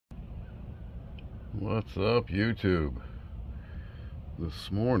What's up, YouTube?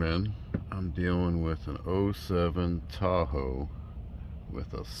 This morning I'm dealing with an '07 Tahoe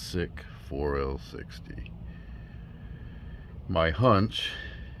with a sick 4L60. My hunch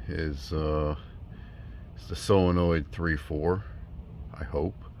is it's the solenoid 3/4, I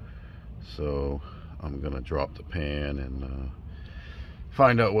hope. So I'm gonna drop the pan and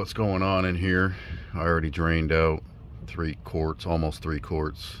find out what's going on in here. I already drained out 3 quarts, almost 3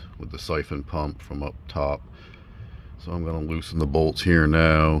 quarts with the siphon pump from up top. So I'm going to loosen the bolts here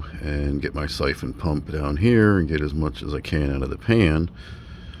now and get my siphon pump down here and get as much as I can out of the pan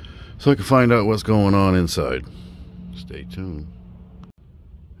so I can find out what's going on inside. Stay tuned.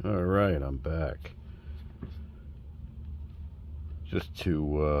 Alright, I'm back. Just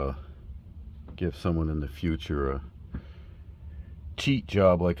to give someone in the future a cheat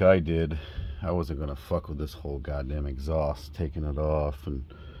job like I did, I wasn't gonna fuck with this whole goddamn exhaust, taking it off and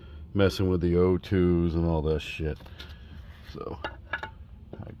messing with the O2s and all that shit. So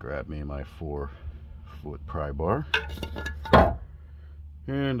I grabbed me my 4-foot pry bar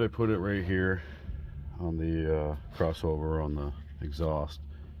and I put it right here on the crossover on the exhaust.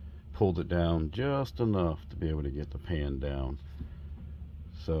 Pulled it down just enough to be able to get the pan down.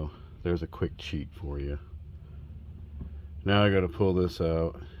 So there's a quick cheat for you. Now I got to pull this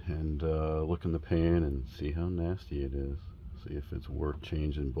out and look in the pan and see how nasty it is. See if it's worth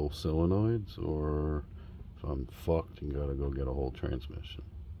changing both solenoids or if I'm fucked and gotta go get a whole transmission.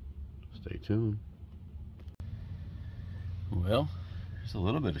 Stay tuned. Well, there's a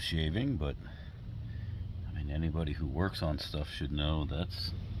little bit of shaving, but I mean, anybody who works on stuff should know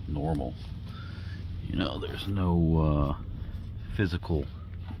that's normal. You know, there's no physical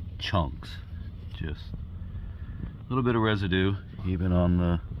chunks, just a little bit of residue. Even on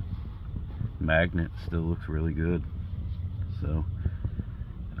the magnet still looks really good. So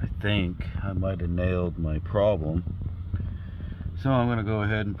I think I might have nailed my problem. So I'm going to go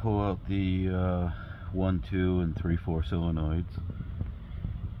ahead and pull out the 1, 2, and 3/4 solenoids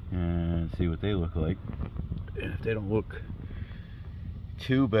and see what they look like. And if they don't look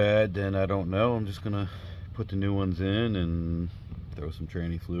too bad, then I don't know. I'm just going to put the new ones in and throw some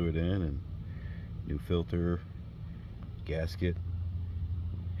tranny fluid in and new filter, gasket,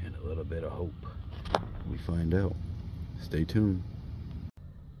 and a little bit of hope we find out. Stay tuned.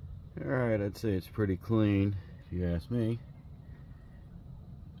 Alright, I'd say it's pretty clean if you ask me.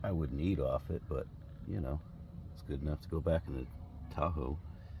 I wouldn't eat off it, but you know, it's good enough to go back in the Tahoe.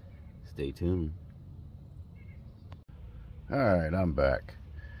 Stay tuned. Alright, I'm back.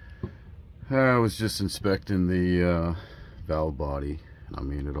 I was just inspecting the valve body, and I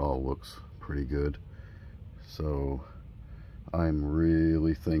mean, it all looks pretty good. So I'm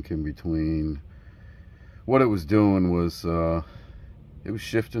really thinking between what it was doing was it was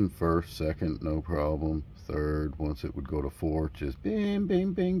shifting first, second, no problem. Third, once it would go to fourth, just bing,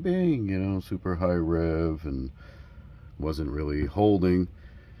 bing, bing, bing, you know, super high rev, and wasn't really holding.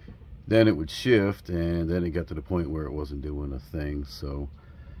 Then it would shift, and then it got to the point where it wasn't doing a thing. So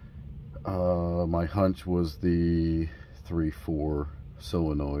my hunch was the 3/4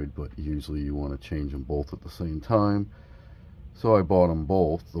 solenoid, but usually you want to change them both at the same time. So I bought them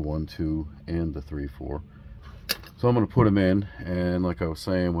both, the 1, 2, and the 3/4. So I'm going to put them in, and like I was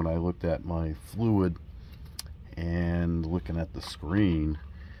saying, when I looked at my fluid and looking at the screen,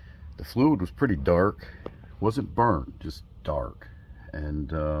 the fluid was pretty dark. It wasn't burnt, just dark.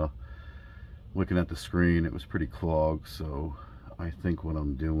 And looking at the screen, it was pretty clogged. So I think what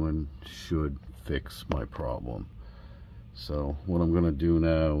I'm doing should fix my problem. So what I'm going to do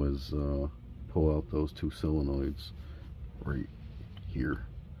now is pull out those 2 solenoids right here.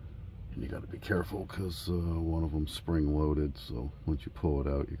 And you got to be careful because one of them's spring loaded, so once you pull it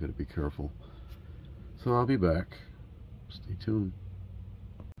out you got to be careful. So I'll be back. Stay tuned.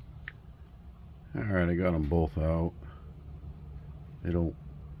 Alright, I got them both out. They don't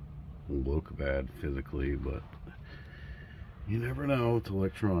look bad physically, but you never know with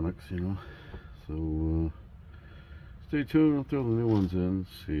electronics, you know. So stay tuned. I'll throw the new ones in,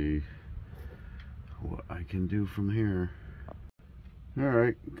 see what I can do from here.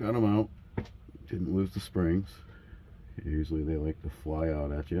 Alright, got them out. Didn't lose the springs. Usually they like to fly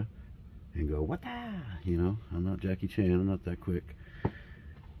out at you and go, what the? You know, I'm not Jackie Chan, I'm not that quick.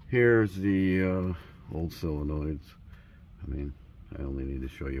 Here's the old solenoids. I mean, I only need to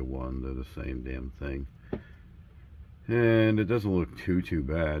show you one. They're the same damn thing. And it doesn't look too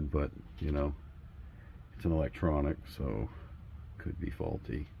bad, but, you know, it's an electronic, so could be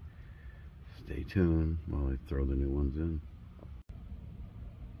faulty. Stay tuned while I throw the new ones in.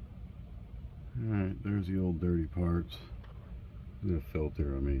 Alright, there's the old dirty parts. The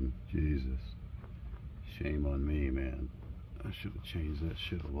filter, I mean, Jesus. Shame on me, man. I should have changed that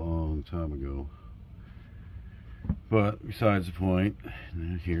shit a long time ago. But besides the point,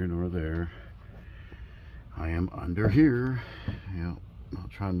 neither here nor there. I am under here. Yeah,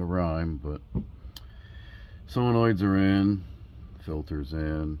 not trying to rhyme, but solenoids are in, filters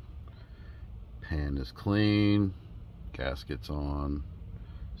in, pan is clean, gasket's on.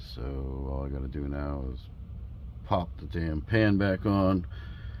 So all I gotta do now is pop the damn pan back on,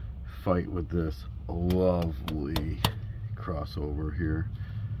 fight with this lovely crossover here,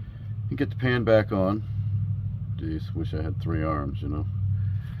 and get the pan back on. Jeez, wish I had 3 arms, you know.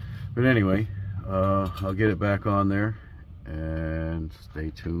 But anyway, I'll get it back on there, and stay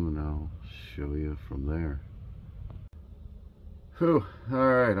tuned. I'll show you from there. Whew,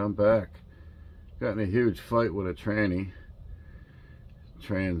 alright, I'm back. Got in a huge fight with a tranny.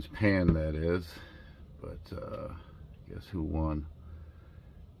 Trans pan, that is. But, guess who won?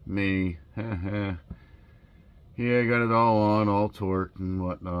 Me. Yeah, I got it all on, all torqued and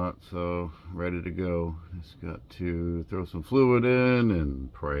whatnot, so ready to go. Just got to throw some fluid in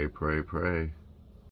and pray, pray, pray.